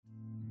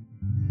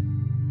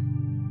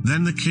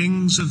Then the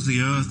kings of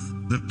the earth,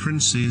 the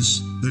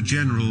princes, the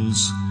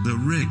generals, the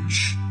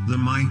rich, the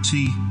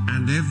mighty,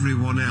 and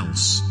everyone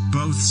else,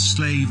 both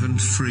slave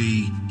and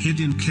free, hid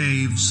in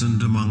caves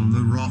and among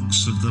the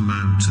rocks of the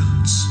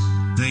mountains.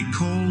 They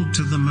called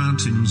to the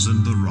mountains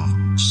and the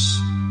rocks,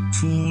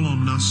 "Fall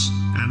on us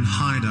and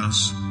hide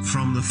us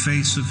from the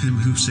face of him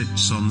who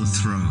sits on the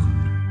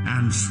throne,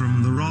 and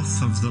from the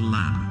wrath of the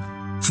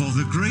Lamb. For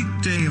the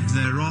great day of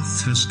their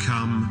wrath has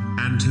come,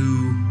 and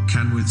who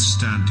can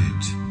withstand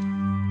it?"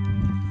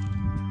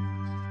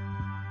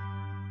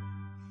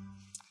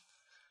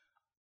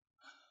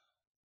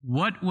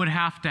 What would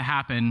have to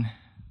happen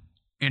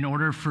in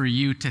order for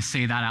you to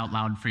say that out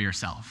loud for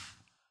yourself?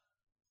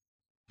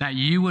 That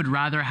you would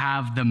rather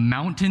have the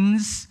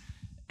mountains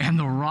and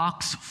the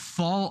rocks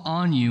fall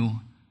on you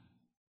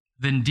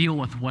than deal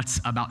with what's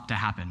about to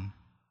happen.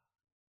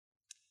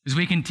 As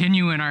we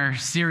continue in our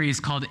series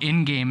called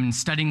In-Game and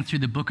studying through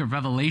the book of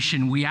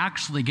Revelation, we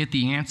actually get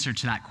the answer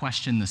to that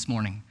question this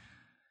morning.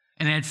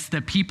 And it's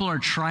that people are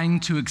trying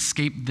to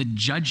escape the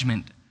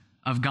judgment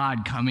of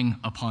God coming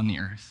upon the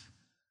earth.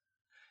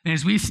 And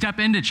as we step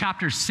into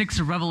chapter 6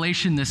 of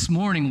Revelation this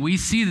morning, we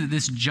see that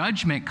this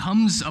judgment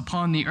comes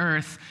upon the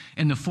earth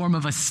in the form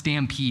of a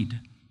stampede.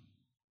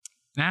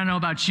 And I don't know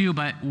about you,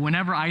 but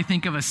whenever I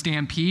think of a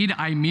stampede,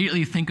 I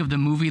immediately think of the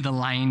movie The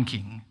Lion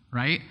King,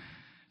 right?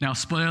 Now,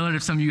 spoiler alert,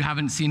 if some of you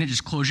haven't seen it,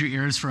 just close your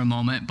ears for a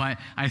moment. But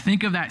I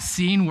think of that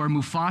scene where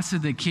Mufasa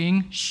the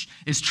king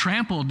is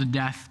trampled to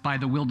death by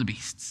the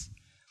wildebeests.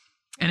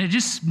 And it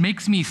just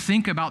makes me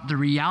think about the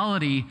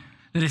reality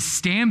that a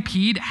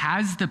stampede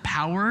has the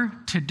power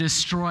to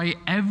destroy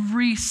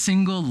every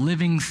single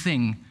living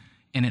thing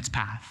in its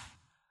path.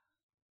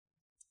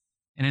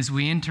 And as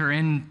we enter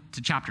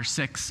into chapter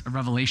 6 of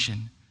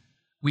Revelation,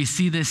 we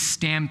see this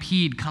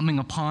stampede coming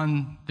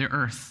upon the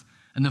earth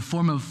in the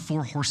form of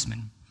 4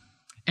 horsemen.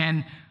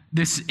 And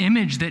this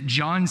image that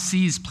John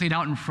sees played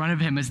out in front of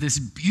him is this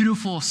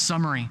beautiful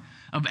summary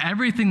of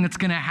everything that's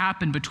going to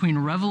happen between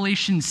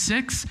Revelation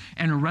 6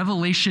 and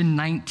Revelation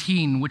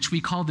 19, which we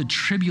call the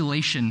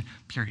tribulation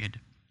period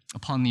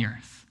upon the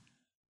earth.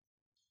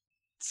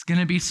 It's going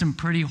to be some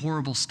pretty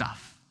horrible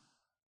stuff.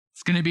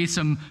 It's going to be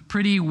some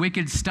pretty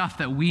wicked stuff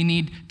that we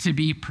need to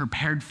be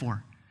prepared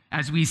for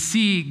as we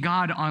see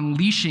God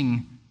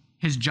unleashing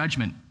his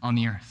judgment on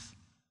the earth.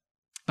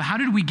 But how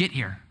did we get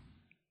here?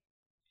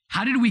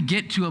 How did we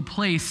get to a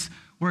place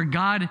where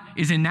God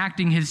is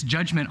enacting his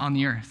judgment on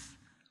the earth?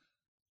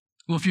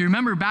 Well, if you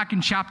remember back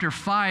in chapter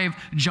 5,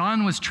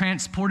 John was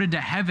transported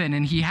to heaven,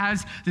 and he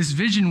has this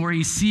vision where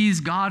he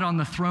sees God on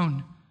the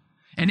throne.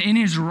 And in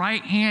his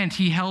right hand,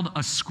 he held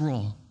a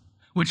scroll,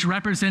 which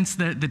represents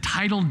the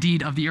title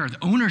deed of the earth,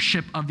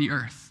 ownership of the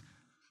earth.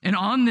 And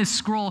on this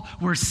scroll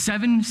were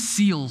 7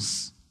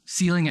 seals,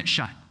 sealing it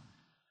shut.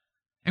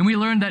 And we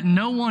learned that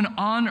no one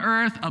on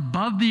earth,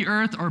 above the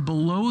earth, or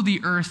below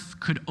the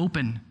earth could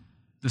open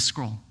the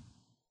scroll,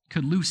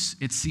 could loose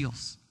its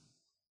seals,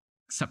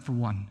 except for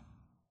one.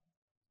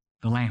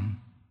 The Lamb,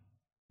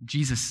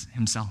 Jesus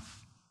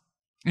himself.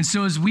 And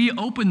so as we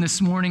open this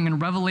morning in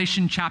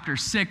Revelation chapter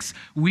 6,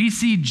 we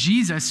see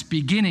Jesus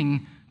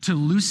beginning to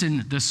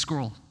loosen the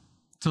scroll,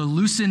 to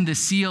loosen the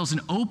seals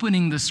and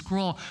opening the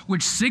scroll,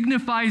 which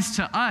signifies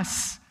to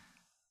us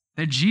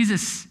that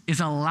Jesus is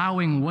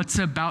allowing what's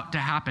about to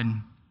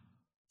happen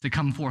to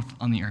come forth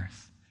on the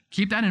earth.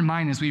 Keep that in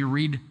mind as we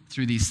read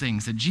through these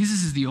things, that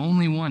Jesus is the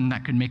only one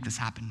that could make this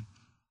happen,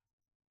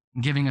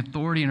 giving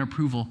authority and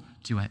approval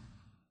to it.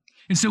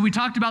 And so we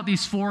talked about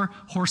these 4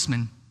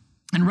 horsemen.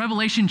 And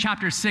Revelation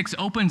chapter 6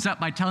 opens up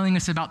by telling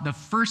us about the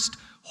first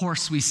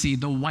horse we see,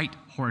 the white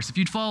horse. If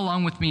you'd follow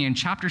along with me in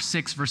chapter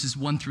 6, verses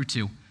 1 through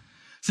 2. It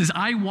says,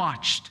 "I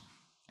watched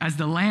as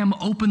the Lamb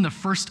opened the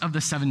first of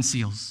the 7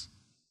 seals.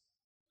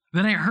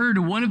 Then I heard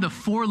one of the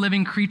 4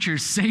 living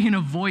creatures say in a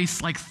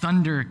voice like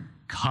thunder,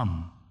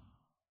 'Come.'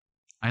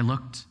 I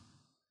looked,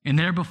 and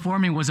there before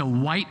me was a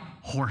white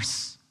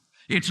horse.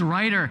 Its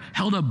rider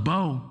held a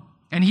bow,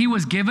 and he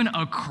was given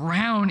a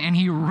crown, and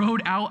he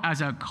rode out as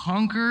a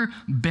conqueror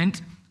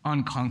bent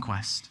on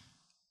conquest."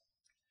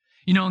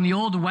 You know, in the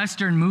old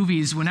Western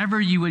movies, whenever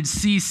you would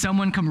see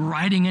someone come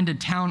riding into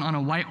town on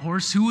a white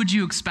horse, who would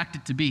you expect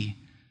it to be?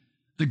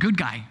 The good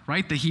guy,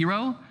 right? The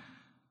hero?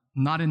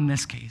 Not in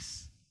this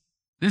case.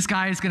 This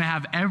guy is going to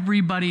have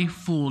everybody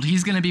fooled.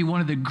 He's going to be one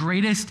of the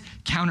greatest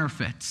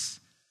counterfeits.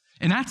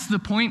 And that's the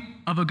point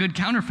of a good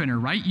counterfeiter,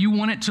 right? You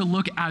want it to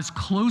look as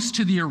close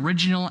to the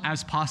original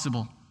as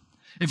possible.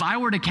 If I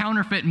were to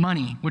counterfeit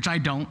money, which I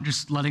don't,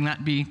 just letting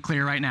that be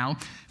clear right now,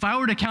 if I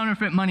were to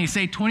counterfeit money,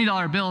 say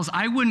 $20 bills,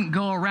 I wouldn't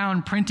go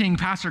around printing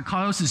Pastor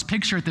Carlos's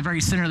picture at the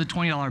very center of the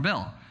 $20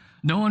 bill.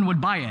 No one would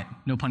buy it,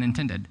 no pun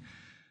intended.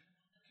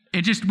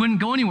 It just wouldn't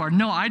go anywhere.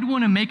 No, I'd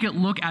want to make it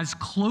look as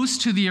close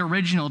to the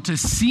original, to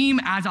seem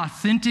as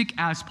authentic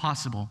as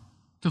possible,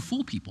 to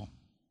fool people,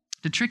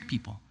 to trick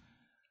people.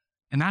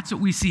 And that's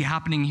what we see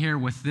happening here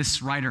with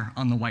this rider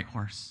on the white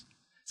horse.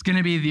 It's going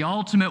to be the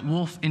ultimate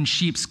wolf in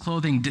sheep's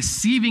clothing,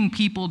 deceiving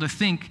people to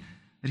think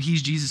that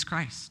he's Jesus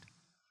Christ.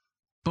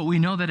 But we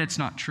know that it's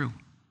not true,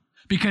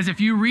 Because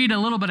if you read a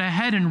little bit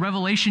ahead in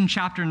Revelation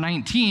chapter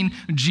 19,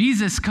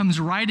 Jesus comes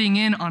riding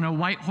in on a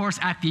white horse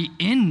at the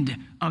end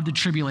of the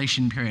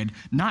tribulation period,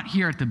 not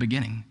here at the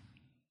beginning.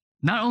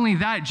 Not only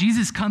that,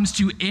 Jesus comes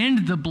to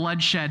end the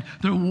bloodshed,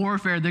 the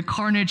warfare, the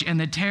carnage, and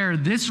the terror.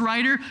 This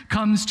rider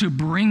comes to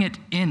bring it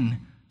in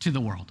to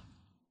the world.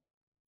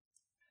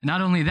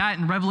 Not only that,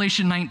 in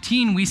Revelation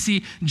 19, we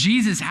see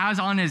Jesus has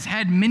on his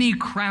head many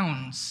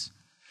crowns.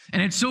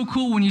 And it's so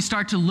cool when you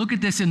start to look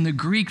at this in the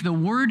Greek. The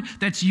word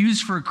that's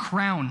used for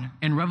crown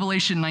in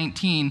Revelation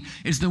 19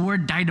 is the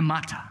word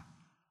diademata.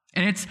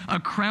 And it's a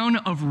crown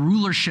of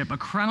rulership, a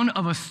crown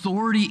of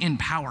authority and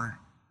power.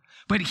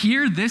 But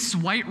here, this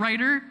white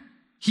rider,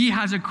 he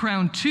has a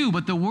crown too,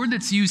 but the word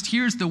that's used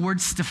here is the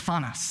word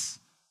Stephanos,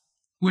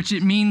 which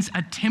it means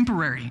a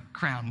temporary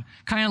crown,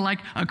 kind of like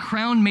a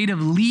crown made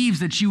of leaves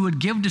that you would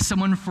give to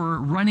someone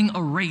for running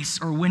a race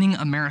or winning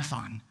a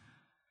marathon.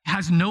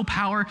 Has no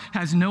power,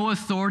 has no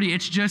authority.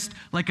 It's just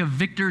like a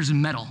victor's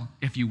medal,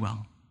 if you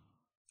will.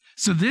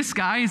 So this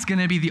guy is going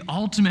to be the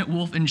ultimate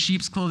wolf in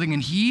sheep's clothing,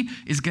 and he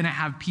is going to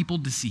have people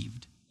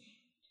deceived.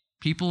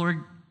 People are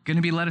going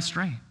to be led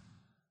astray.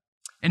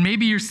 And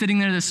maybe you're sitting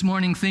there this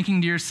morning thinking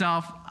to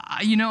yourself,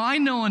 I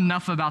know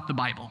enough about the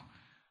Bible.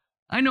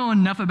 I know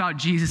enough about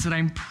Jesus that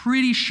I'm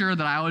pretty sure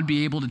that I would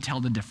be able to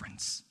tell the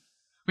difference.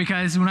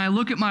 Because when I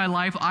look at my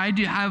life, I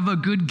do have a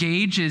good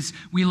gauge as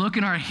we look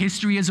in our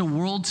history as a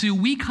world too.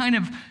 We kind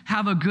of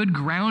have a good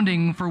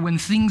grounding for when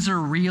things are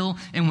real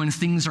and when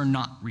things are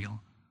not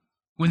real.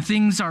 When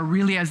things are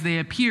really as they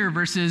appear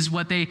versus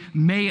what they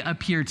may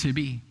appear to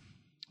be.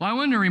 Well, I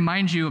want to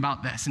remind you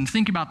about this and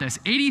think about this.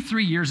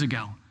 83 years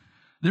ago,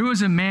 there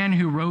was a man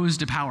who rose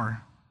to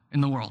power in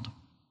the world.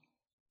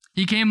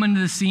 He came into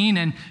the scene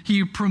and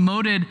he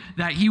promoted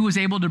that he was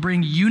able to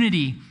bring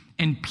unity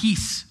and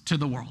peace to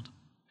the world.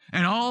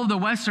 And all of the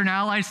Western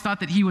allies thought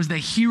that he was the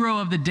hero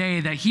of the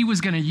day, that he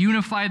was going to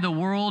unify the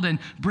world and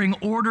bring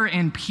order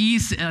and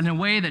peace in a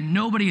way that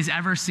nobody has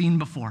ever seen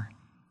before.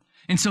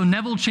 And so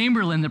Neville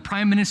Chamberlain, the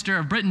Prime Minister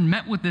of Britain,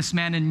 met with this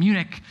man in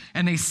Munich,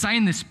 and they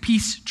signed this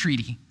peace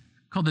treaty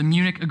called the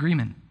Munich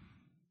Agreement.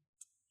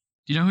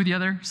 Do you know who the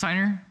other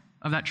signer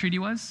of that treaty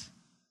was?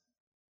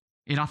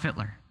 Adolf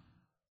Hitler.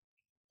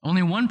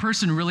 Only one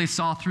person really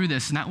saw through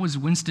this, and that was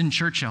Winston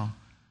Churchill.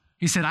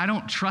 He said, I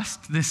don't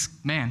trust this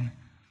man.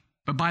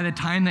 But by the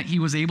time that he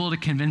was able to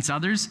convince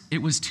others,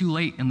 it was too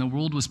late and the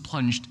world was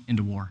plunged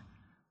into war.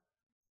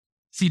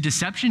 See,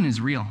 deception is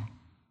real.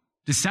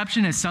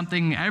 Deception is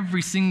something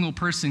every single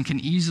person can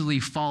easily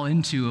fall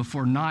into if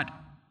we're not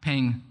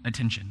paying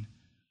attention,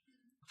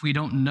 if we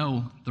don't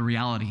know the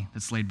reality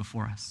that's laid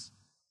before us.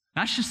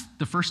 That's just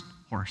the first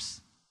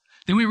horse.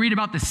 Then we read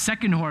about the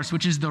second horse,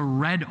 which is the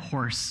red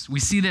horse. We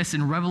see this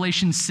in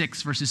Revelation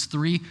 6, verses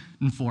 3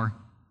 and 4.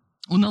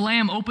 When the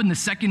Lamb opened the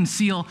second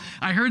seal,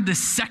 I heard the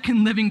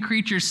second living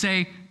creature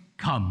say,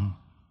 come.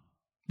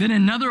 Then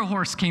another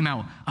horse came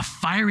out, a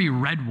fiery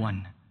red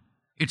one.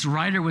 Its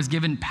rider was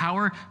given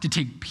power to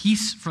take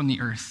peace from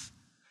the earth,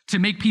 to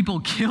make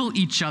people kill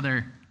each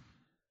other.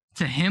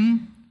 To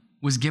him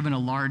was given a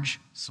large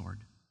sword.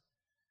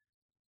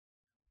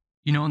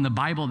 You know, in the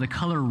Bible, the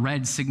color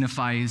red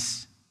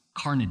signifies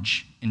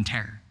carnage and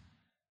terror.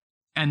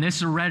 And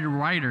this red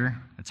rider,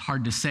 it's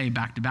hard to say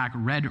back to back,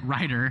 red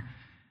rider,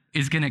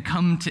 is going to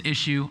come to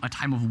issue a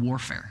time of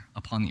warfare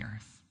upon the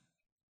earth.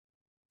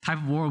 A type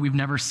of war we've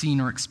never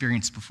seen or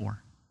experienced before.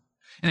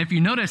 And if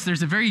you notice,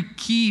 there's a very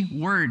key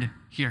word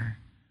here.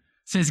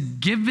 It says,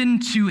 given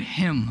to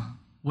him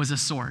was a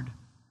sword.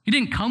 He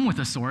didn't come with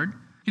a sword.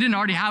 He didn't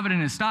already have it in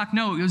his stock.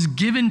 No, it was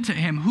given to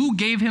him. Who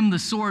gave him the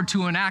sword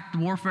to enact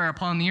warfare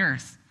upon the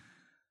earth?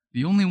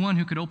 The only one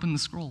who could open the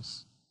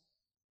scrolls.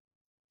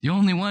 The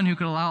only one who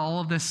could allow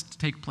all of this to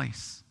take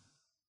place.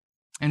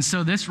 And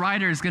so this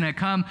rider is going to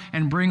come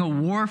and bring a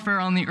warfare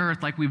on the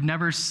earth like we've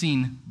never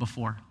seen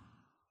before.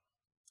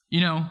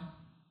 You know,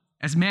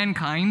 as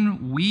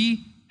mankind,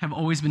 we have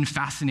always been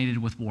fascinated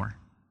with war.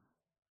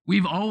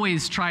 We've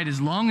always tried,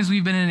 as long as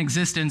we've been in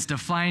existence, to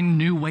find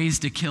new ways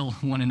to kill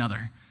one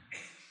another.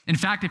 In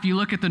fact, if you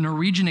look at the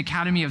Norwegian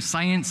Academy of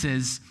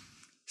Sciences,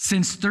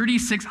 since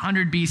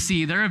 3600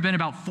 BC, there have been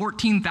about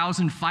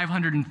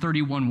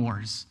 14,531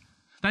 wars.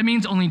 That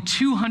means only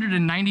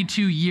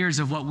 292 years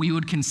of what we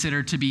would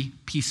consider to be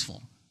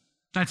peaceful.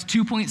 That's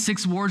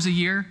 2.6 wars a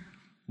year,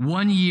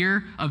 1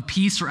 year of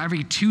peace for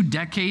every 2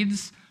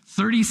 decades,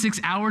 36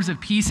 hours of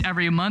peace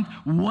every month,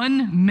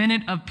 1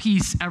 minute of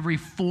peace every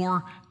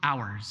 4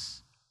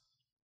 hours.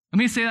 Let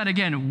me say that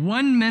again,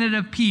 1 minute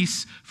of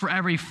peace for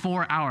every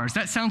 4 hours.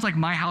 That sounds like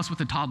my house with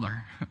a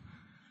toddler.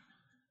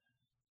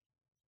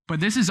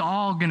 But this is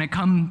all going to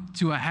come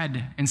to a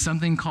head in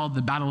something called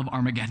the Battle of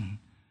Armageddon,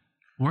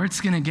 where it's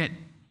going to get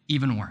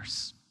even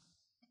worse.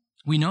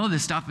 We know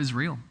this stuff is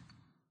real.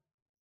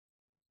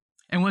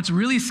 And what's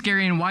really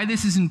scary and why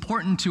this is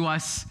important to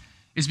us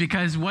is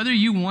because whether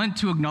you want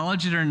to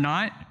acknowledge it or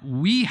not,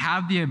 we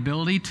have the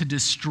ability to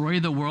destroy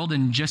the world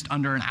in just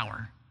under an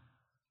hour.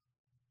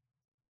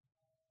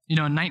 You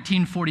know, in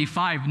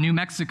 1945, New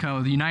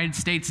Mexico, the United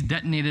States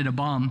detonated a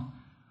bomb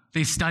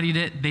They studied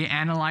it, they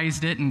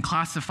analyzed it, and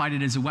classified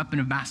it as a weapon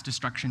of mass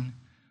destruction.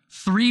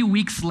 3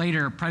 weeks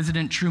later,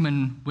 President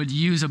Truman would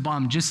use a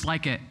bomb just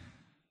like it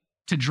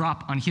to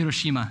drop on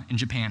Hiroshima in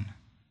Japan.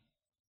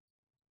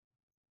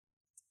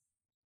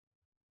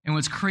 And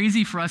what's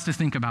crazy for us to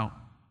think about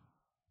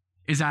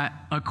is that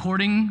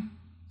according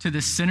to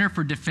the Center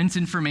for Defense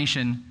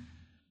Information,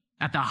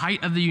 at the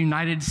height of the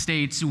United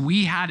States,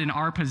 we had in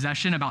our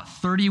possession about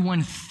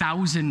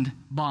 31,000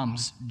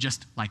 bombs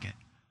just like it.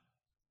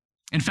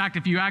 In fact,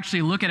 if you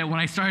actually look at it, when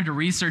I started to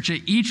research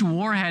it, each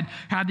warhead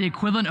had the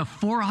equivalent of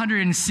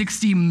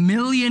 460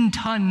 million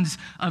tons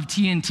of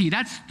TNT.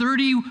 That's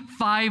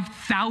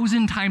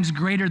 35,000 times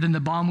greater than the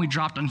bomb we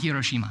dropped on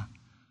Hiroshima.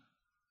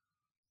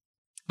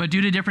 But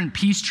due to different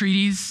peace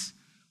treaties,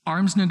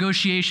 arms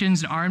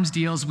negotiations, and arms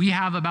deals, we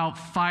have about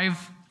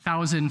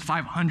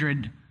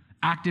 5,500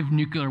 active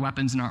nuclear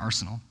weapons in our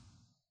arsenal.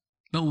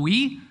 But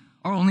we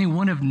are only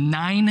one of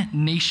 9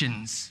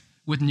 nations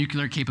with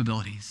nuclear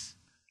capabilities.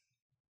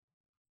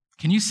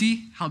 Can you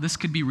see how this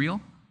could be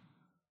real?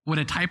 What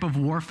a type of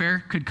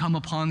warfare could come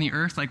upon the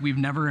earth like we've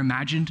never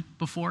imagined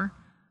before?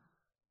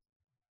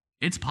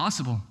 It's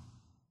possible.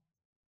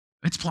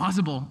 It's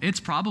plausible. It's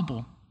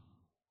probable.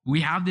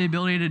 We have the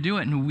ability to do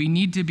it, and we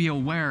need to be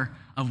aware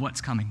of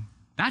what's coming.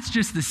 That's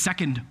just the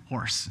second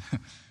horse.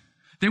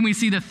 Then we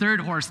see the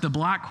third horse, the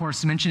black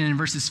horse, mentioned in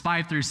verses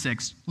 5 through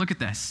 6. Look at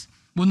this.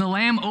 When the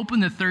Lamb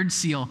opened the third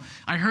seal,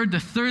 I heard the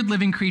third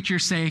living creature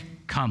say,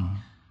 "Come."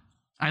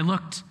 I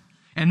looked,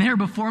 and there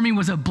before me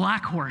was a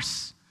black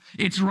horse.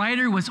 Its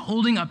rider was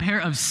holding a pair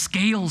of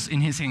scales in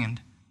his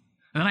hand.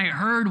 Then I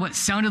heard what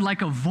sounded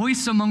like a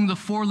voice among the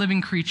 4 living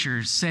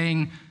creatures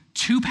saying,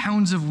 2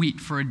 pounds of wheat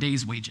for a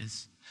day's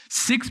wages,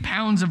 6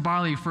 pounds of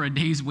barley for a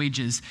day's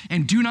wages,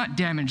 and do not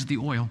damage the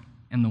oil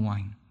and the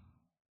wine.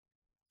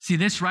 See,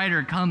 this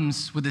rider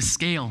comes with a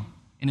scale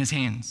in his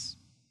hands,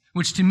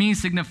 which to me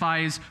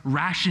signifies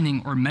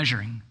rationing or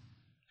measuring.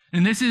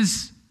 And this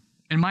is,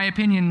 in my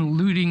opinion,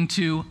 alluding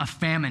to a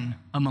famine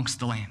amongst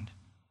the land.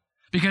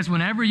 Because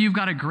whenever you've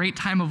got a great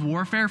time of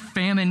warfare,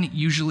 famine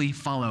usually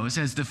follows.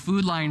 As the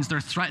food lines,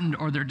 they're threatened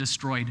or they're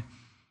destroyed.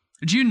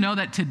 Did you know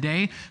that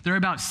today there are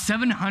about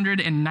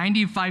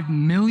 795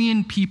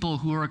 million people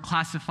who are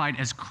classified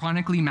as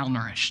chronically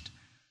malnourished?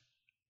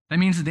 That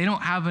means that they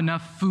don't have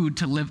enough food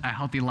to live a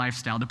healthy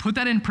lifestyle. To put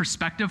that in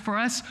perspective for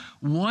us,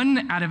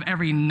 1 out of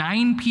every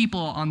 9 people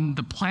on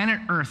the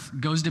planet Earth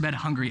goes to bed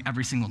hungry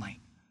every single night.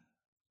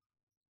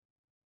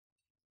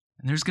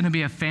 And there's going to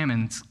be a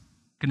famine that's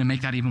going to make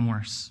that even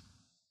worse.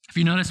 If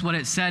you notice what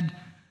it said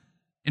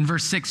in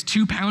verse 6,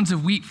 2 pounds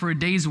of wheat for a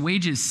day's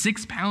wages,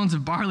 6 pounds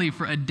of barley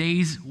for a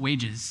day's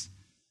wages.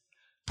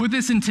 Put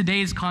this in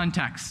today's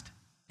context.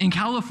 In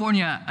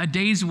California, a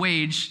day's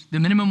wage, the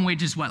minimum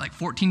wage is what, like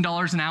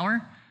 $14 an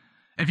hour?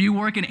 If you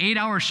work an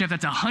 8-hour shift,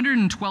 that's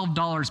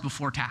 $112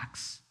 before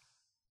tax.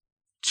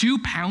 2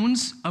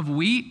 pounds of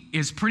wheat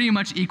is pretty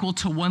much equal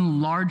to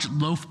 1 large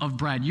loaf of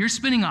bread. You're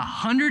spending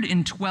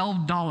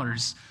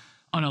 $112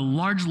 on a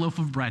large loaf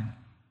of bread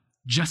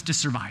just to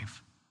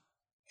survive.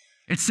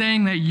 It's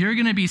saying that you're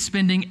going to be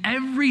spending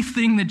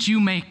everything that you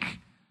make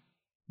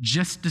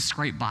just to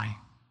scrape by,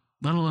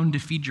 let alone to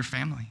feed your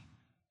family.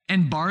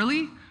 And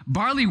barley?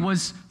 Barley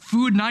was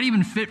food not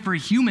even fit for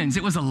humans.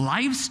 It was a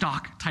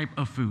livestock type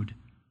of food.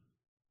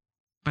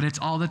 But it's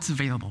all that's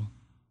available,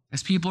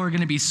 as people are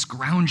going to be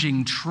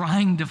scrounging,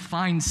 trying to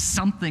find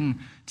something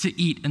to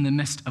eat in the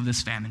midst of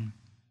this famine.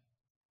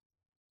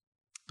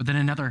 But then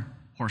another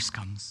horse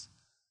comes,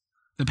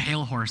 the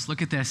pale horse.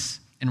 Look at this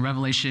in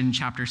Revelation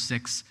chapter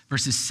 6,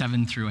 verses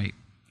 7 through 8.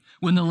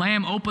 When the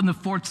Lamb opened the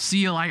 4th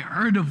seal, I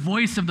heard a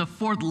voice of the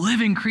 4th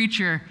living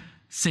creature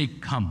say,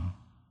 "Come."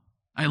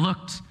 I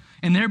looked,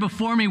 and there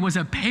before me was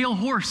a pale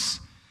horse.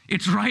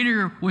 Its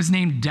rider was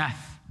named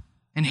Death,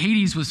 and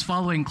Hades was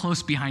following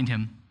close behind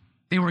him.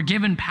 They were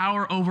given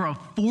power over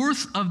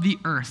 1/4 of the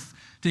earth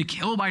to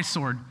kill by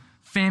sword,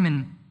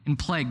 famine, and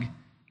plague,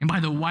 and by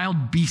the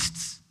wild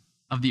beasts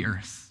of the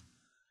earth.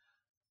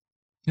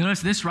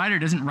 Notice this rider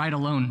doesn't ride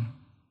alone.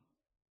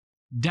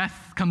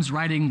 Death comes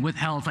riding with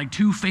hell. It's like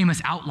 2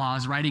 famous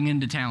outlaws riding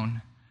into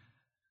town.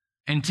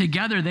 And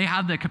together they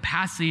have the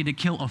capacity to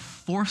kill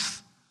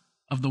 1/4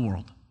 of the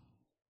world,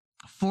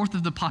 1/4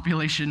 of the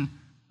population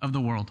of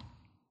the world.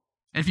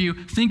 If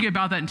you think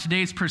about that in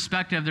today's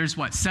perspective, there's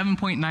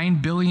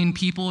 7.9 billion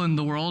people in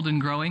the world and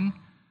growing.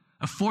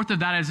 1/4 of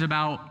that is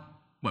about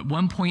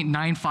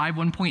 1.95,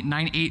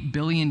 1.98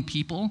 billion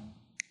people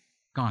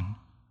gone.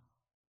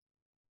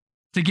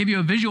 To give you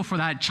a visual for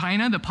that,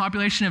 China, the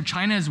population of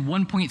China is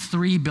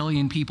 1.3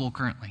 billion people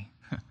currently.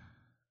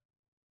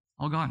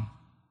 All gone.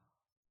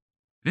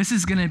 This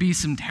is going to be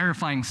some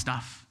terrifying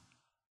stuff.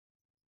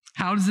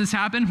 How does this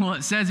happen? Well,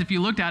 it says, if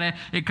you looked at it,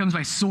 it comes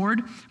by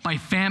sword, by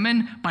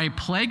famine, by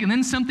plague, and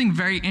then something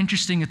very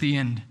interesting at the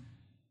end,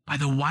 by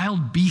the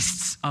wild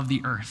beasts of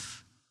the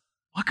earth.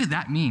 What could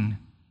that mean?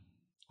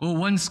 Well,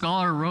 one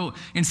scholar wrote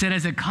and said,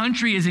 as a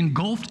country is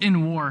engulfed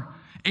in war,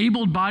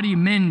 able-bodied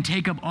men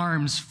take up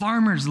arms,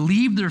 farmers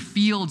leave their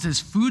fields as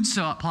food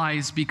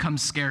supplies become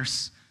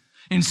scarce,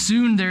 And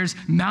soon there's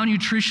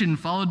malnutrition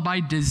followed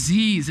by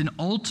disease, and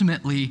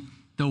ultimately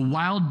the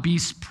wild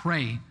beasts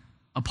prey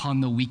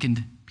upon the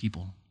weakened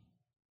people.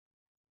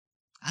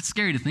 That's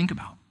scary to think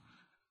about.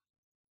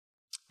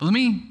 But let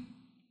me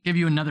give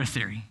you another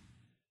theory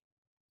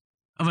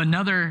of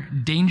another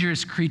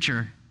dangerous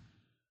creature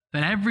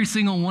that every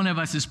single one of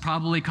us has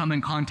probably come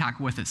in contact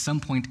with at some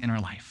point in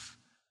our life.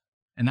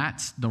 And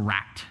that's the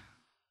rat.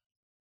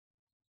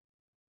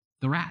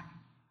 The rat.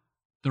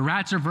 The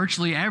rats are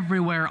virtually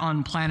everywhere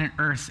on planet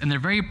Earth, and they're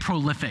very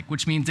prolific,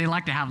 which means they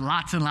like to have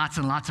lots and lots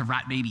and lots of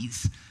rat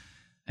babies.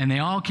 And they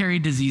all carry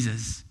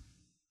diseases.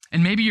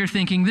 And maybe you're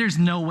thinking, there's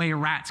no way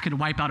rats could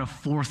wipe out a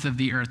fourth of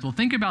the earth. Well,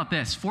 think about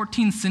this.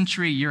 14th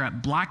century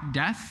Europe, Black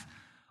Death,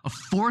 a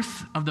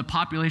fourth of the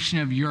population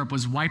of Europe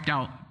was wiped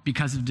out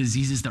because of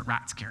diseases that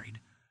rats carried.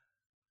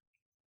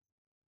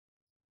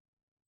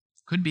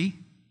 Could be.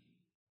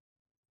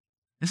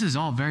 This is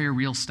all very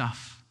real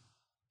stuff.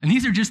 And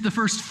these are just the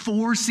first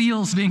 4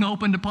 seals being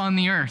opened upon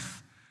the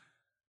earth.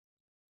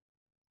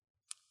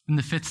 And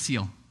the 5th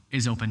seal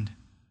is opened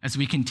as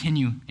we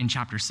continue in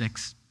chapter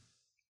 6.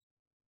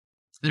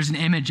 There's an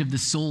image of the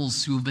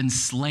souls who have been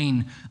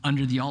slain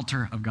under the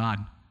altar of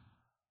God.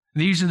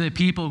 These are the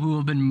people who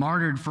have been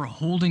martyred for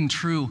holding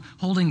true,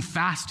 holding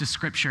fast to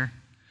Scripture,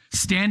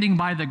 standing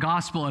by the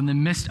gospel in the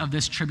midst of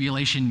this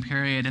tribulation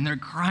period. And they're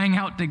crying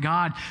out to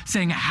God,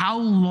 saying, "How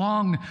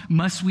long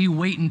must we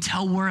wait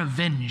until we're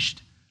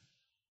avenged?"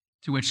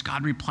 To which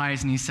God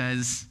replies and he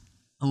says,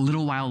 "A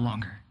little while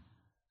longer.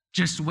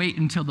 Just wait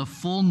until the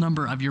full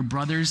number of your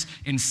brothers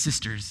and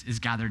sisters is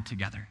gathered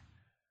together."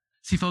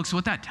 See, folks,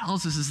 what that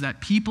tells us is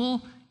that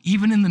people,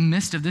 even in the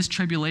midst of this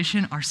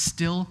tribulation, are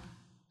still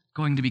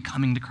going to be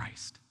coming to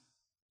Christ,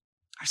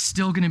 are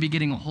still going to be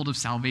getting a hold of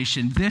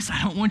salvation. This,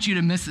 I don't want you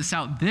to miss this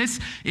out.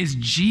 This is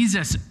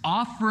Jesus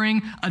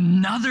offering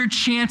another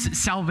chance at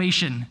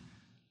salvation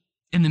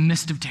in the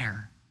midst of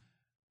terror,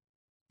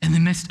 in the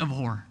midst of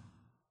horror.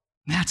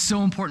 And that's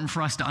so important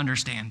for us to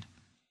understand,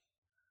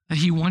 that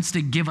he wants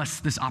to give us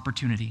this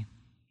opportunity,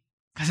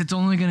 because it's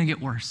only going to get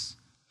worse.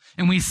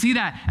 And we see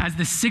that as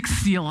the 6th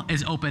seal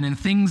is open and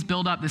things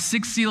build up. The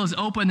 6th seal is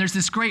open. There's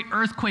this great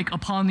earthquake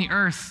upon the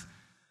earth.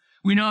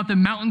 We know that the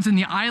mountains and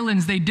the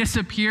islands, they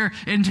disappear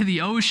into the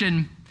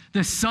ocean.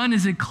 The sun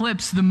is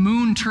eclipsed. The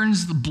moon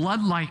turns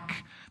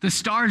blood-like. The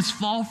stars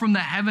fall from the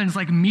heavens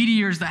like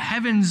meteors. The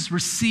heavens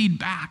recede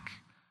back.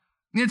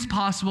 It's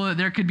possible that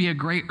there could be a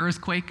great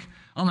earthquake,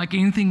 unlike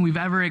anything we've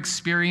ever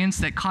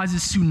experienced, that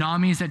causes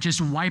tsunamis that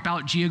just wipe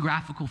out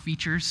geographical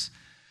features.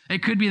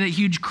 It could be that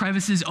huge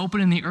crevices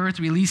open in the earth,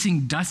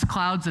 releasing dust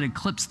clouds that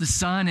eclipse the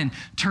sun and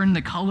turn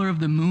the color of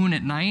the moon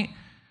at night.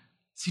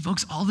 See,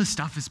 folks, all this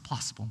stuff is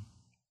possible.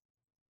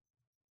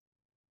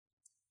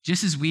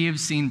 Just as we have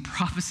seen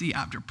prophecy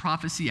after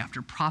prophecy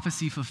after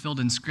prophecy fulfilled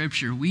in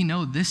Scripture, we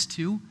know this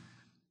too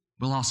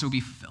will also be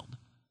fulfilled.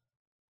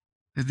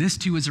 That this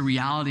too is a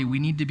reality we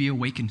need to be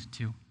awakened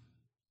to.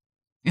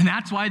 And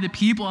that's why the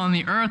people on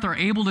the earth are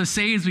able to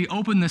say, as we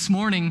open this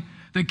morning,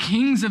 the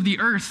kings of the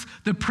earth,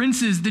 the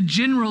princes, the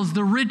generals,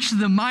 the rich,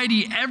 the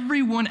mighty,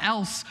 everyone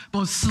else,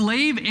 both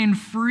slave and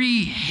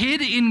free, hid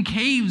in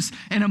caves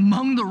and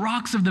among the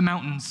rocks of the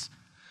mountains.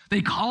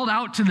 They called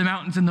out to the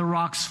mountains and the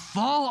rocks,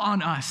 "Fall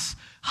on us,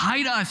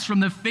 hide us from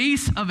the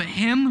face of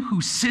him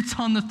who sits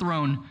on the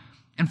throne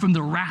and from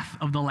the wrath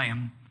of the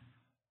Lamb.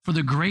 For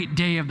the great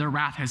day of their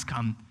wrath has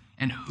come,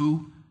 and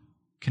who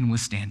can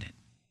withstand it?"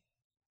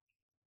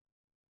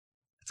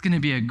 It's going to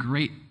be a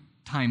great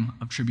time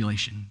of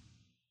tribulation.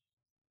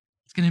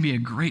 It's going to be a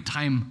great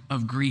time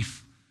of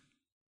grief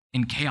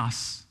and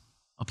chaos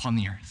upon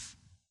the earth.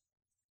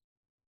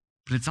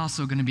 But it's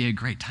also going to be a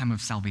great time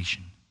of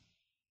salvation.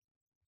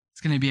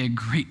 It's going to be a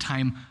great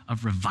time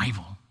of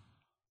revival.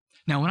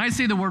 Now, when I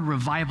say the word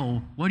revival,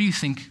 what do you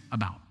think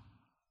about?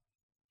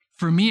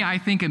 For me, I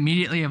think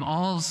immediately of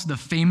all the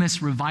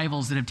famous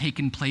revivals that have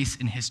taken place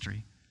in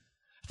history.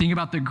 Think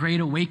about the Great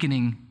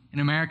Awakening in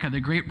America,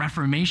 the Great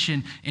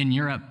Reformation in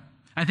Europe.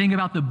 I think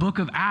about the book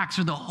of Acts,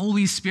 where the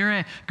Holy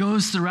Spirit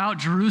goes throughout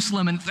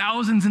Jerusalem and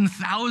thousands and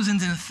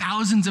thousands and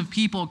thousands of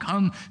people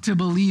come to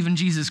believe in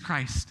Jesus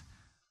Christ.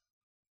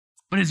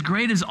 But as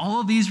great as all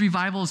of these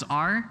revivals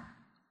are,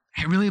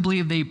 I really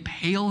believe they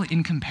pale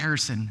in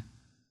comparison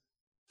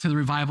to the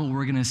revival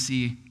we're going to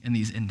see in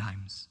these end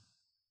times,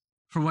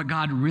 for what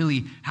God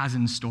really has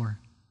in store.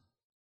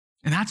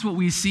 And that's what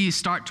we see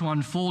start to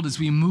unfold as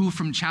we move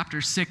from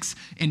chapter 6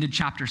 into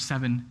chapter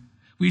 7.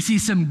 We see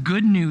some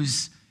good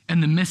news in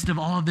the midst of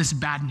all of this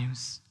bad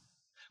news.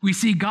 We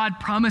see God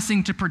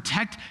promising to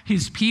protect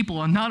his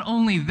people. And not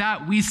only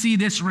that, we see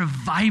this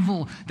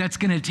revival that's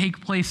going to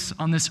take place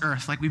on this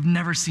earth like we've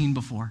never seen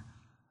before.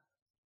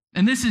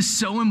 And this is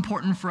so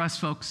important for us,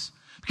 folks,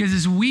 because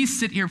as we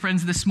sit here,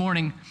 friends, this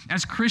morning,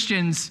 as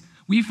Christians,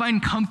 we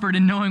find comfort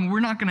in knowing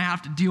we're not going to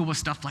have to deal with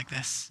stuff like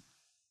this.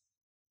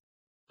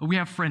 But we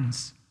have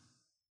friends.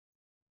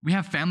 We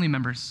have family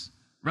members,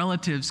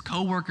 relatives,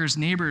 coworkers,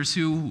 neighbors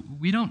who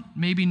we don't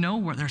maybe know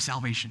where their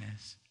salvation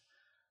is.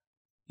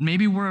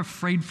 Maybe we're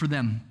afraid for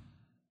them.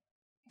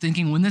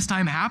 thinking when this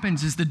time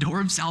happens, is the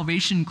door of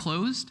salvation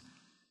closed?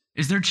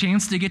 Is their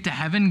chance to get to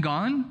heaven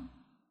gone?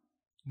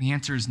 The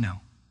answer is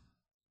no,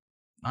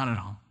 not at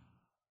all.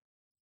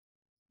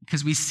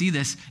 Because we see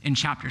this in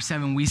chapter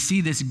 7. We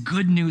see this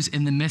good news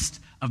in the midst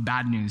of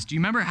bad news. Do you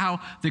remember how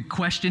the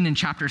question in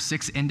chapter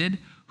 6 ended?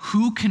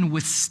 Who can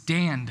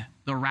withstand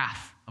the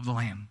wrath of the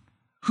Lamb?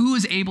 Who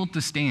is able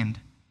to stand?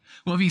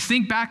 Well, if you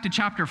think back to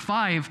chapter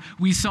 5,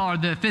 we saw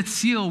the fifth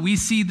seal. We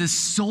see the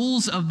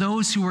souls of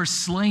those who were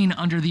slain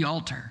under the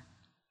altar.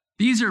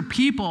 These are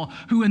people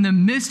who, in the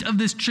midst of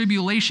this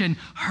tribulation,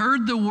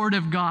 heard the word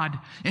of God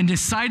and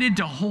decided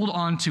to hold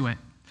on to it,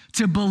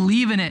 to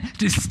believe in it,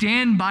 to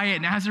stand by it,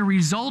 and as a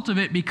result of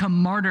it,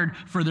 become martyred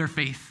for their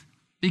faith,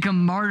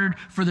 become martyred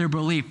for their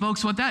belief.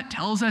 Folks, what that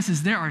tells us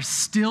is there are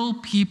still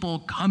people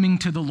coming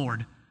to the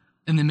Lord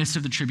in the midst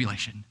of the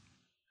tribulation.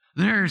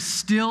 There is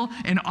still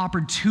an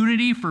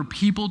opportunity for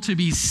people to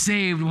be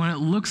saved when it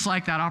looks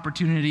like that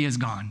opportunity is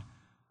gone.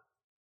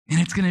 And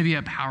it's going to be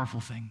a powerful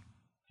thing.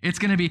 It's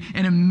going to be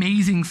an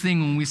amazing thing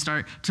when we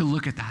start to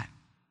look at that.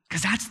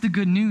 Because that's the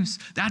good news.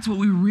 That's what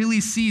we really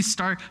see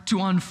start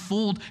to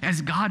unfold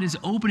as God is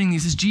opening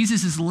these, as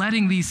Jesus is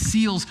letting these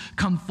seals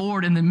come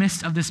forward in the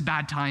midst of this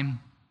bad time.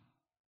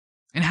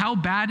 And how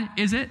bad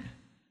is it?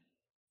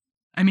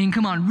 I mean,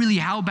 come on, really,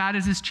 how bad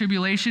is this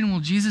tribulation? Well,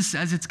 Jesus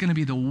says it's going to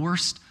be the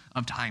worst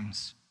of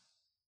times.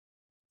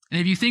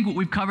 And if you think what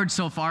we've covered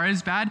so far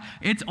is bad,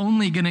 it's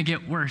only going to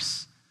get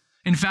worse.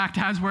 In fact,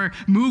 as we're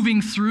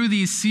moving through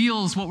these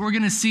seals, what we're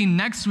going to see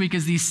next week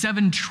is these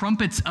 7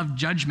 trumpets of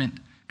judgment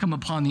come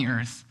upon the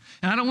earth.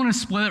 And I don't want to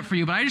spoil it for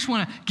you, but I just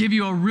want to give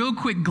you a real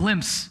quick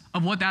glimpse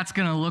of what that's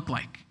going to look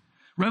like.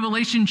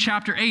 Revelation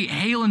chapter 8,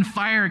 hail and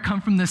fire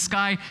come from the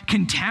sky,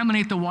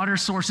 contaminate the water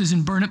sources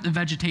and burn up the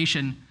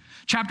vegetation.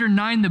 Chapter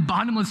 9, the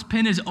bottomless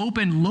pit is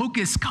open,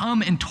 locusts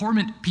come and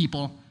torment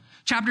people.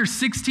 Chapter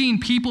 16,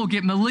 people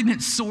get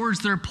malignant sores.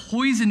 They're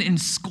poisoned and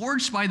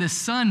scorched by the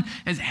sun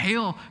as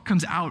hail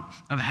comes out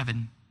of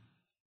heaven.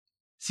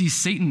 See,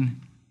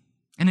 Satan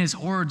and his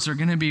hordes are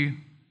going to be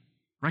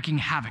wreaking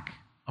havoc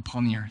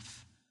upon the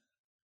earth,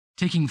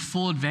 taking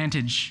full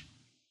advantage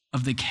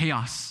of the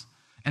chaos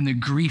and the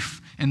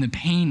grief and the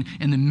pain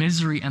and the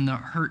misery and the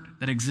hurt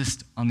that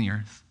exist on the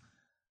earth.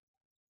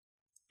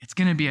 It's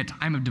going to be a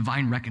time of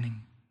divine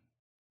reckoning,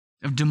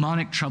 of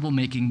demonic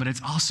troublemaking, but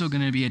it's also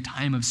going to be a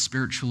time of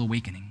spiritual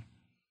awakening,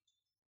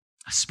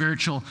 a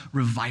spiritual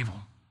revival.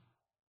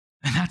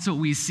 And that's what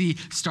we see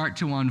start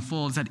to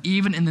unfold, is that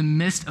even in the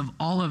midst of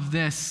all of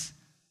this,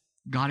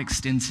 God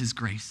extends his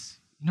grace.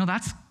 You know,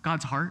 that's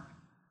God's heart.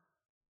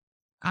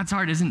 God's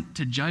heart isn't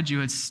to judge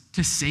you, it's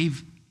to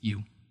save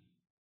you.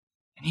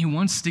 And he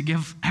wants to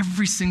give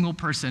every single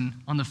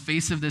person on the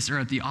face of this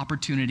earth the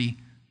opportunity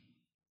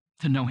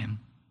to know him,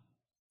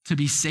 to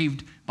be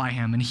saved by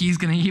him. And he's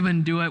going to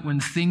even do it when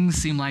things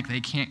seem like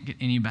they can't get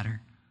any better.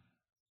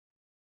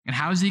 And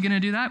how is he going to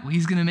do that? Well,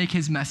 he's going to make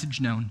his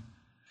message known.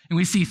 And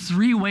we see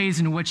 3 ways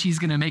in which he's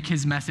going to make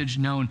his message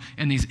known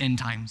in these end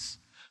times.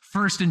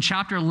 First, in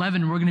chapter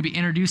 11, we're going to be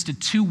introduced to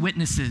 2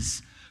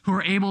 witnesses who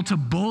are able to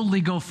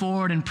boldly go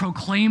forward and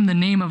proclaim the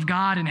name of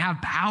God and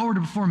have power to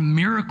perform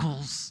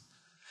miracles.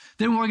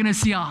 Then we're going to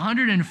see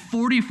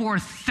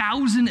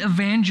 144,000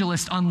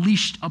 evangelists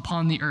unleashed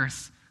upon the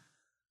earth.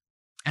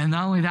 And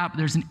not only that, but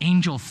there's an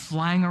angel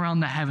flying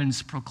around the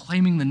heavens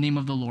proclaiming the name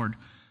of the Lord.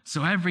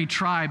 So every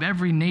tribe,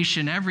 every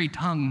nation, every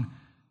tongue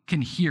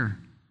can hear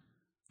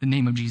the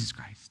name of Jesus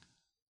Christ,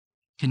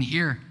 can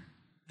hear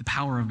the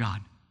power of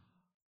God.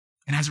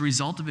 And as a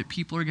result of it,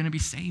 people are going to be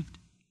saved.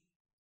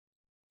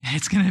 And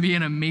it's going to be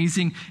an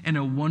amazing and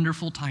a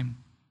wonderful time.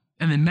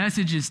 And the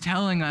message is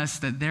telling us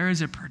that there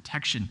is a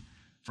protection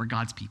for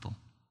God's people.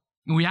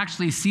 And we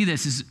actually see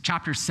this as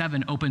chapter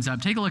 7 opens up.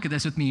 Take a look at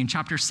this with me in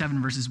chapter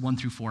 7, verses 1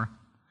 through 4. It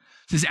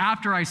says,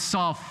 after I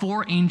saw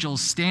 4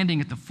 angels standing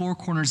at the 4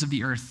 corners of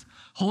the earth,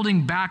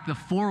 holding back the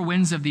 4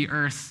 winds of the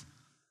earth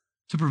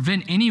to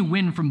prevent any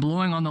wind from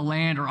blowing on the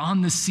land or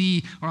on the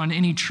sea or on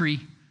any tree.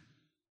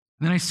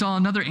 And then I saw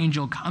another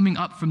angel coming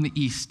up from the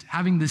east,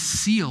 having the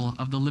seal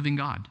of the living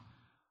God.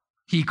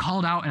 He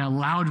called out in a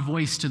loud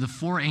voice to the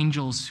 4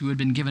 angels who had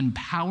been given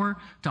power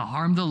to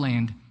harm the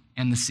land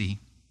and the sea.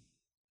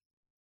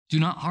 Do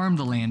not harm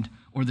the land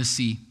or the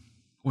sea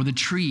or the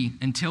tree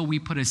until we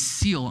put a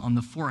seal on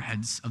the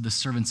foreheads of the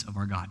servants of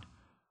our God.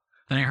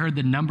 Then I heard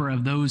the number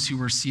of those who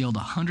were sealed,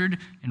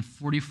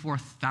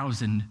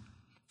 144,000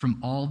 from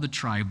all the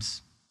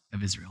tribes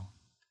of Israel.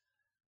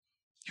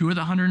 Who are the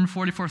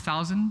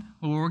 144,000?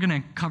 Well, we're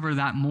going to cover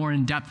that more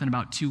in depth in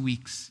about 2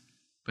 weeks.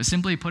 But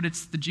simply put,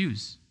 it's the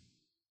Jews.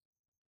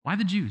 Why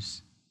the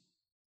Jews?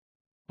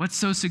 What's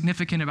so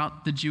significant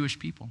about the Jewish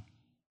people?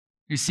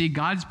 You see,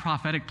 God's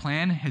prophetic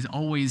plan has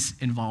always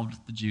involved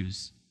the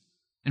Jews.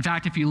 In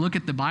fact, if you look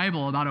at the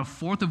Bible, about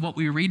 1/4 of what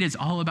we read is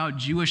all about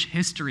Jewish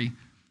history,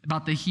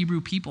 about the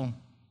Hebrew people,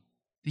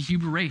 the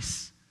Hebrew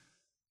race.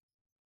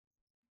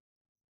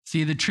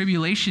 See, the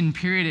tribulation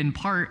period in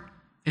part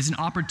is an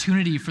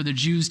opportunity for the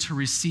Jews to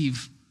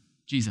receive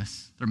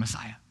Jesus, their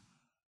Messiah.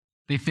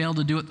 They failed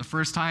to do it the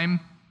first time.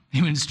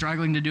 They've been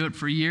struggling to do it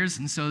for years,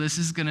 and so this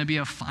is going to be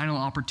a final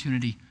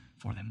opportunity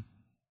for them.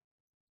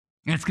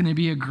 And it's going to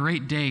be a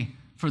great day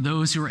for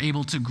those who are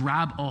able to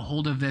grab a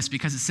hold of this,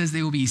 because it says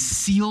they will be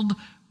sealed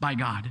by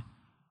God.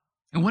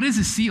 And what is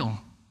a seal,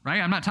 right?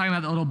 I'm not talking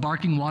about the little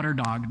barking water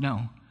dog,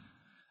 no.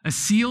 A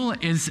seal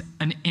is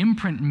an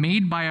imprint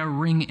made by a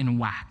ring in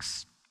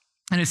wax.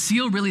 And a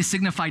seal really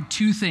signified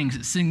two things.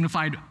 It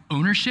signified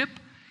ownership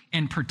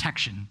and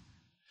protection.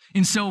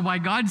 And so by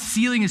God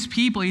sealing his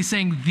people, he's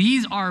saying,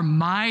 these are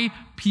my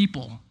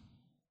people,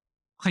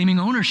 claiming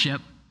ownership,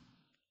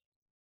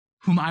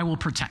 whom I will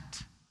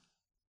protect.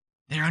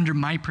 They're under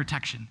my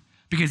protection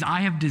because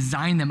I have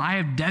designed them. I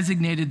have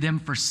designated them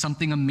for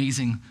something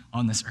amazing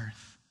on this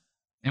earth.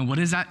 And what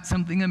is that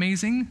something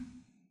amazing?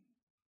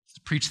 It's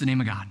to preach the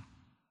name of God,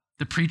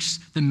 to preach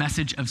the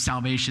message of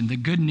salvation, the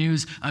good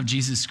news of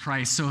Jesus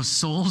Christ, so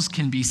souls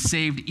can be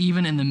saved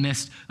even in the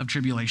midst of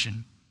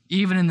tribulation,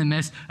 even in the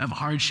midst of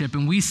hardship.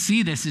 And we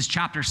see this as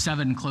chapter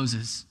 7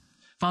 closes.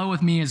 Follow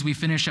with me as we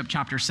finish up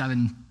chapter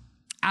 7.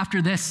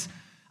 After this,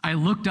 I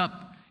looked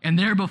up, and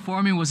there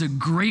before me was a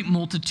great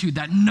multitude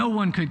that no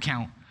one could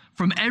count,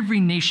 from every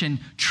nation,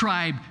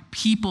 tribe,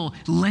 people,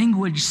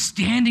 language,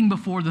 standing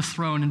before the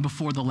throne and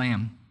before the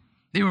Lamb.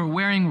 They were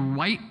wearing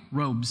white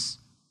robes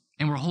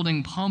and were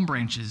holding palm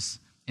branches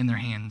in their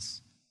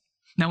hands.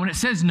 Now, when it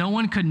says no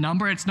one could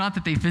number, it's not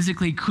that they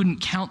physically couldn't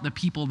count the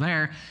people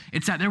there.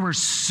 It's that there were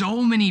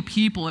so many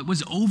people, it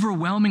was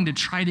overwhelming to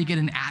try to get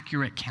an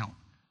accurate count.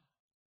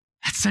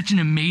 That's such an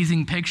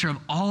amazing picture of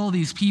all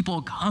these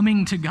people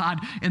coming to God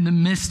in the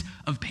midst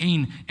of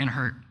pain and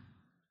hurt.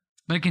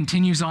 But it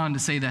continues on to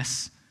say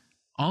this.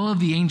 All of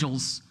the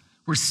angels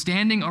were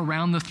standing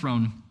around the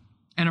throne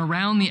and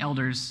around the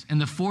elders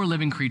and the 4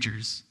 living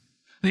creatures.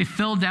 They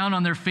fell down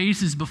on their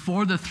faces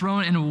before the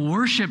throne and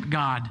worshiped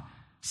God,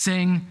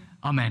 saying,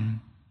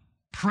 Amen.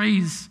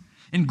 Praise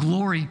and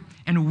glory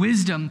and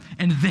wisdom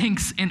and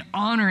thanks and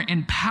honor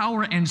and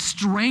power and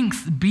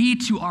strength be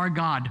to our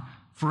God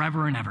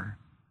forever and ever.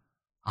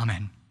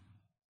 Amen.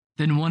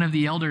 Then one of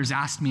the elders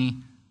asked me,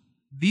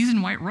 these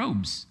in white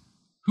robes,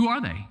 who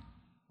are they?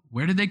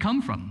 Where did they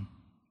come from?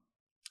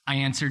 I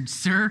answered,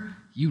 Sir,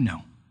 you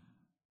know.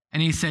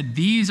 And he said,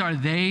 these are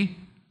they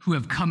who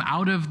have come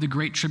out of the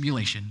great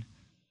tribulation.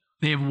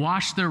 They have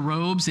washed their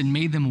robes and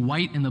made them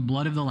white in the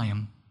blood of the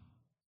Lamb.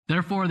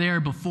 Therefore they are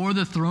before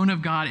the throne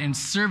of God and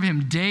serve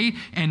him day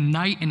and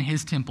night in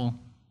his temple.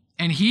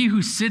 And he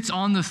who sits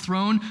on the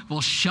throne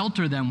will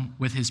shelter them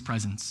with his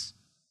presence.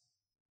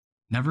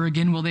 Never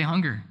again will they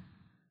hunger.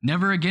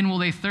 Never again will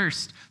they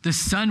thirst. The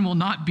sun will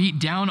not beat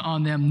down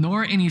on them,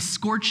 nor any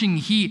scorching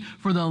heat,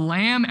 for the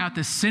Lamb at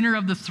the center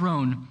of the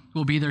throne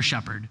will be their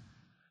shepherd.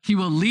 He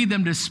will lead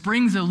them to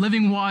springs of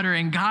living water,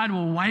 and God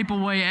will wipe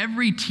away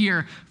every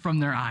tear from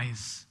their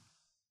eyes.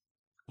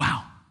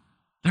 Wow,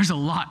 there's a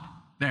lot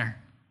there.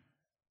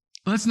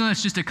 But let's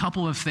notice just a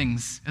couple of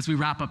things as we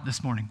wrap up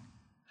this morning.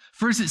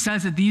 First, it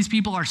says that these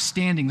people are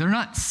standing. They're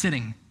not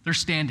sitting, they're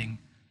standing.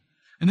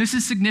 And this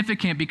is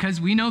significant because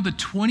we know the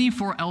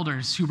 24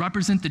 elders who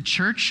represent the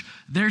church,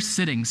 they're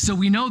sitting. So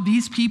we know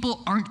these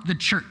people aren't the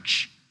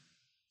church.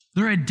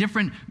 They're a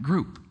different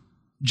group.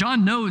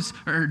 John knows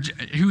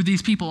who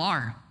these people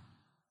are.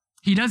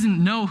 He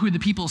doesn't know who the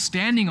people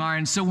standing are.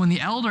 And so when the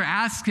elder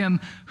asks him,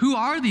 who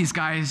are these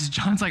guys?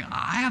 John's like,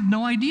 I have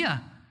no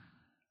idea.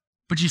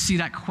 But you see,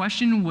 that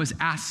question was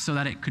asked so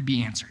that it could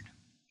be answered.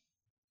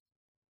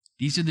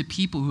 These are the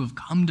people who have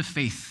come to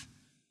faith,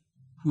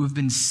 who have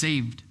been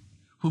saved,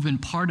 who have been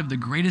part of the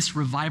greatest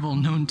revival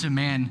known to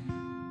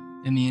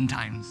man in the end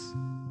times,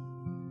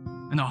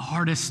 in the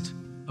hardest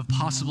of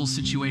possible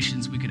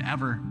situations we could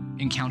ever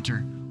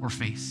encounter or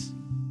face.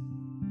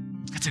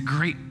 That's a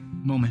great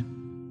moment.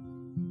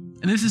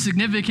 And this is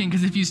significant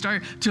because if you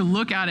start to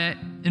look at it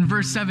in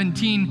verse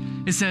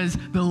 17, it says,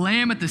 the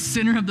Lamb at the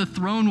center of the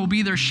throne will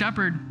be their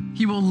shepherd.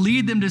 He will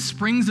lead them to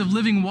springs of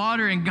living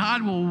water, and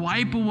God will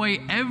wipe away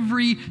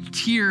every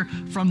tear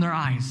from their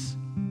eyes.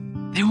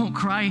 They won't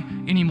cry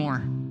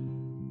anymore.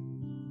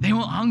 They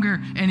won't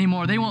hunger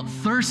anymore. They won't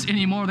thirst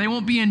anymore. They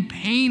won't be in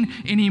pain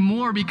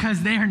anymore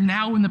because they are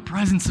now in the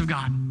presence of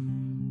God.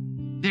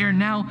 They are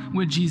now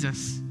with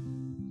Jesus.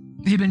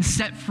 They've been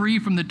set free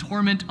from the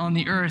torment on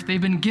the earth. They've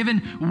been given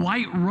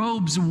white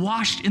robes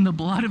washed in the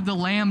blood of the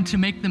Lamb to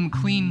make them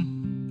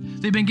clean.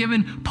 They've been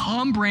given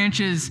palm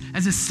branches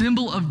as a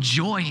symbol of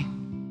joy.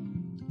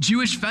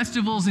 Jewish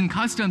festivals and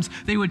customs,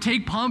 they would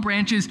take palm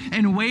branches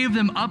and wave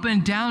them up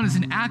and down as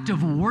an act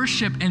of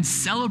worship and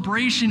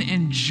celebration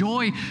and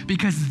joy,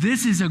 because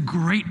this is a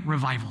great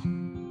revival.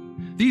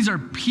 These are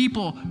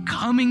people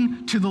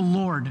coming to the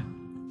Lord,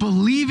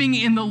 believing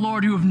in the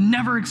Lord, who have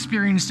never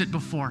experienced it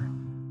before.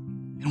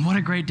 And what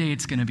a great day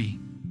it's going to be.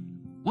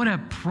 What a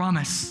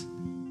promise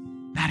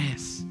that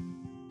is.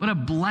 What a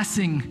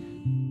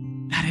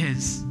blessing that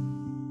is.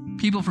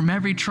 People from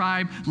every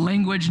tribe,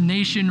 language,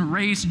 nation,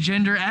 race,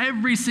 gender,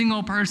 every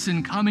single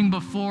person coming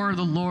before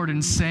the Lord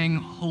and saying,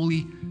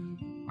 holy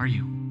are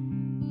you.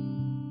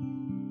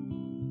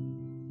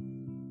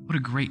 What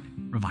a great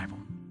revival.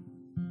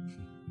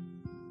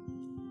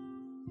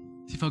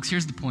 folks,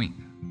 here's the point.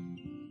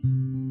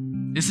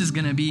 This is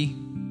going to be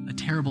a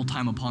terrible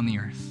time upon the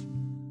earth.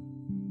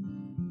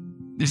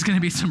 There's going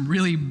to be some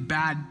really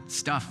bad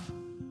stuff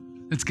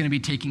that's going to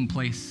be taking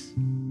place.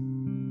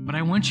 But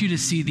I want you to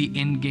see the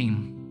end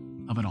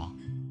game of it all.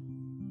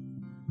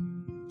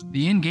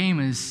 The end game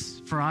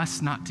is for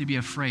us not to be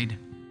afraid,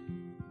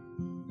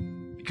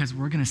 because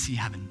we're going to see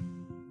heaven.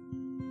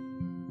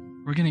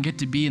 We're going to get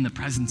to be in the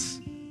presence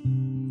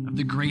of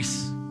the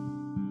grace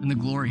and the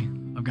glory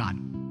of God.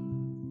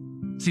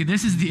 See,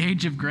 this is the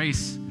age of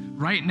grace.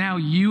 Right now,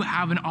 you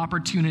have an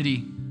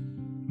opportunity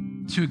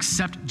to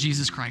accept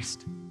Jesus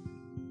Christ,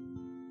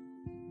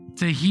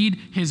 to heed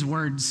his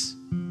words,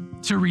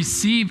 to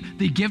receive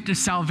the gift of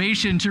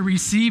salvation, to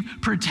receive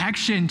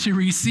protection, to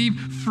receive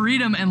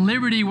freedom and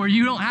liberty where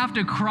you don't have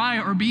to cry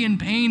or be in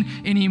pain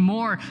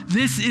anymore.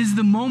 This is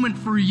the moment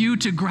for you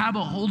to grab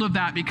a hold of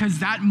that, because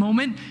that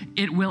moment,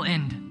 it will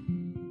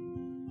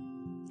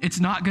end. It's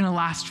not going to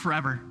last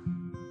forever.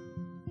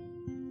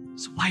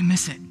 So why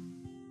miss it?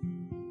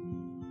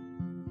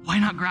 Why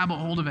not grab a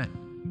hold of it?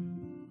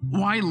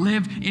 Why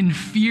live in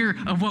fear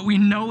of what we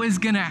know is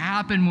going to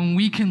happen when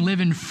we can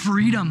live in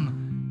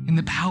freedom in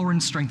the power and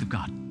strength of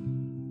God?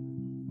 And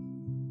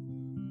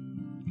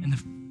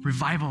the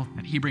revival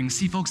that he brings.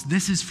 See, folks,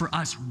 this is for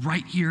us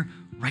right here,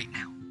 right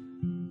now.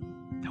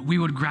 That we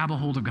would grab a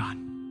hold of God.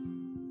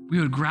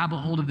 We would grab a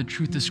hold of the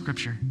truth of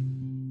Scripture.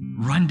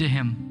 Run to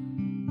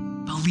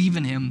him. Believe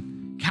in him.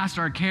 Cast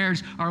our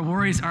cares, our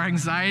worries, our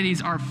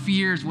anxieties, our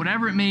fears,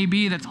 whatever it may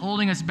be that's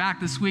holding us back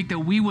this week, that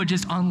we would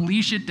just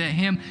unleash it to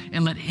him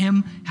and let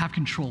him have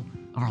control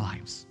of our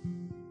lives.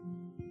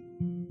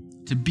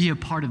 To be a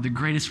part of the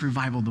greatest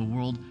revival the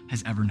world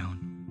has ever known.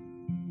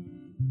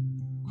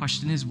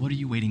 Question is, what are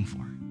you waiting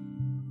for?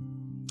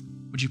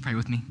 Would you pray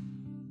with me?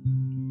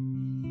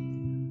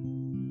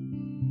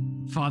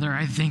 Father,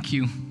 I thank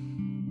you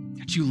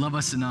that you love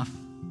us enough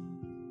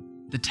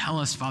to tell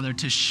us, Father,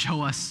 to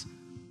show us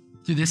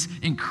through this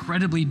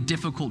incredibly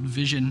difficult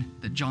vision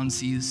that John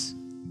sees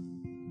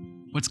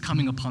what's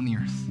coming upon the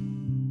earth.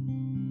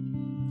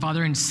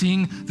 Father, in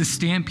seeing the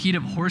stampede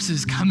of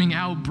horses coming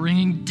out,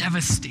 bringing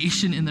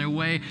devastation in their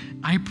way,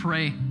 I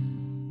pray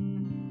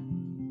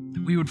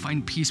that we would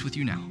find peace with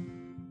you now.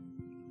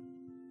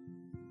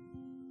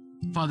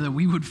 Father, that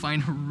we would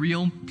find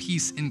real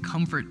peace and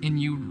comfort in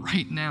you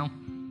right now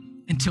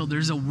until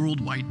there's a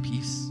worldwide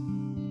peace.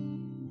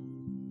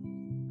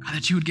 God,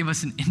 that you would give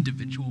us an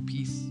individual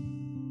peace.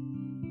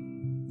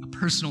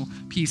 Personal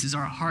peace as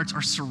our hearts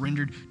are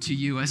surrendered to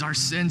you, as our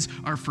sins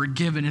are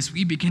forgiven, as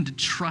we begin to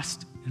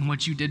trust in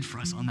what you did for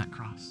us on that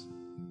cross.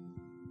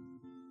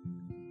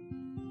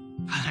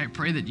 God, I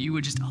pray that you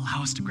would just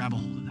allow us to grab a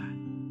hold of that.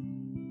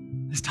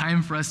 It's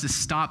time for us to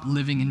stop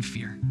living in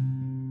fear,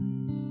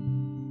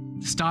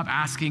 to stop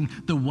asking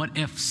the what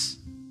ifs.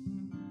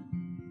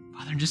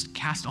 Father, just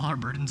cast all our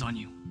burdens on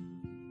you.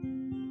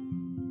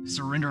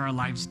 Surrender our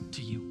lives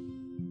to you.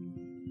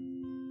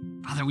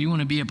 Father, we want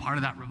to be a part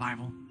of that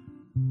revival.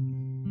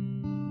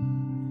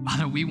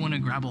 Father, we want to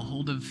grab a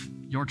hold of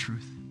your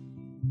truth.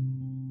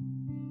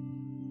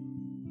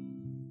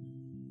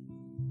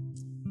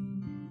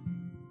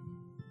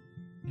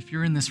 If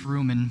you're in this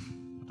room and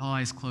with all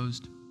eyes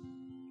closed,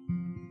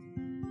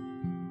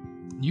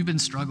 you've been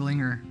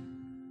struggling, or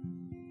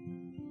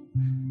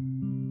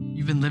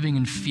you've been living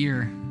in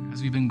fear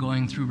as we've been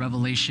going through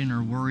revelation,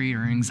 or worry,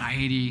 or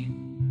anxiety,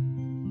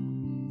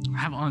 or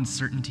have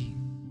uncertainty,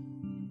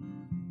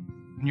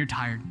 and you're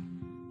tired,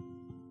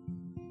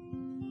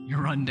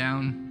 you're run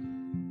down,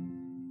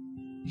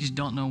 you just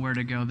don't know where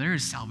to go, there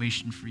is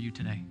salvation for you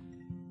today.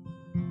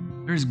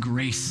 There is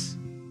grace,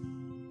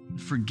 and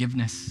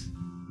forgiveness,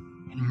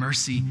 and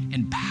mercy,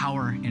 and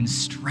power, and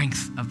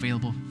strength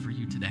available for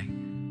you today.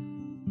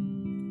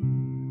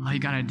 All you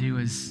gotta do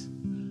is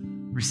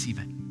receive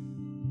it.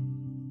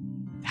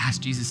 Ask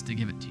Jesus to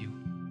give it to you.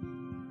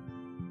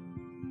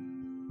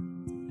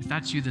 If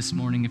that's you this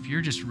morning, if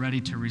you're just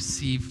ready to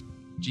receive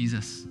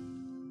Jesus,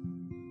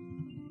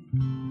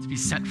 to be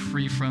set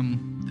free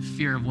from the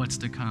fear of what's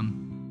to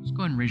come, just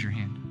go ahead and raise your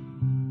hand.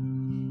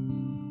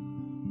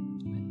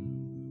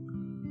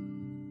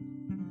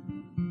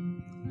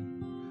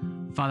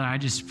 Father, I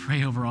just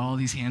pray over all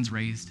these hands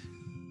raised,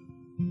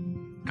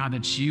 God,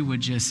 that you would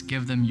just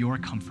give them your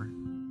comfort.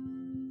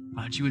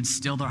 God, that you would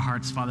still their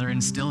hearts, Father, and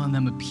instill in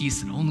them a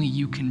peace that only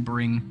you can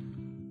bring,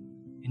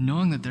 and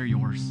knowing that they're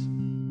yours.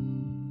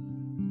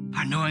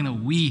 God, knowing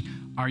that we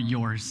are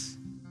yours.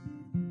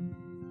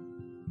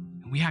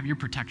 And we have your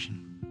protection.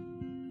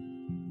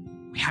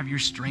 We have your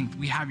strength.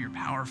 We have your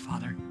power,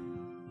 Father.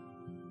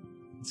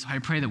 And so I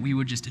pray that we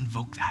would just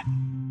invoke that.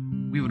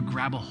 We would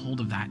grab a hold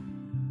of that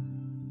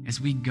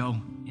as we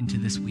go into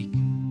this week.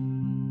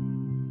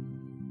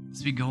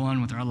 As we go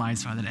on with our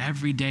lives, Father, that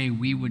every day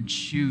we would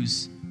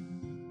choose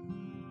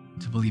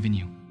to believe in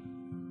you,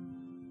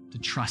 to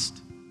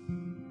trust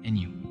in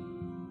you.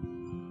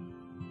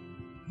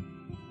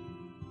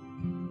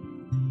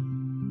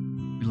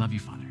 We love you,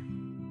 Father.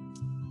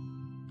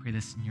 Pray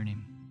this in your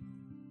name.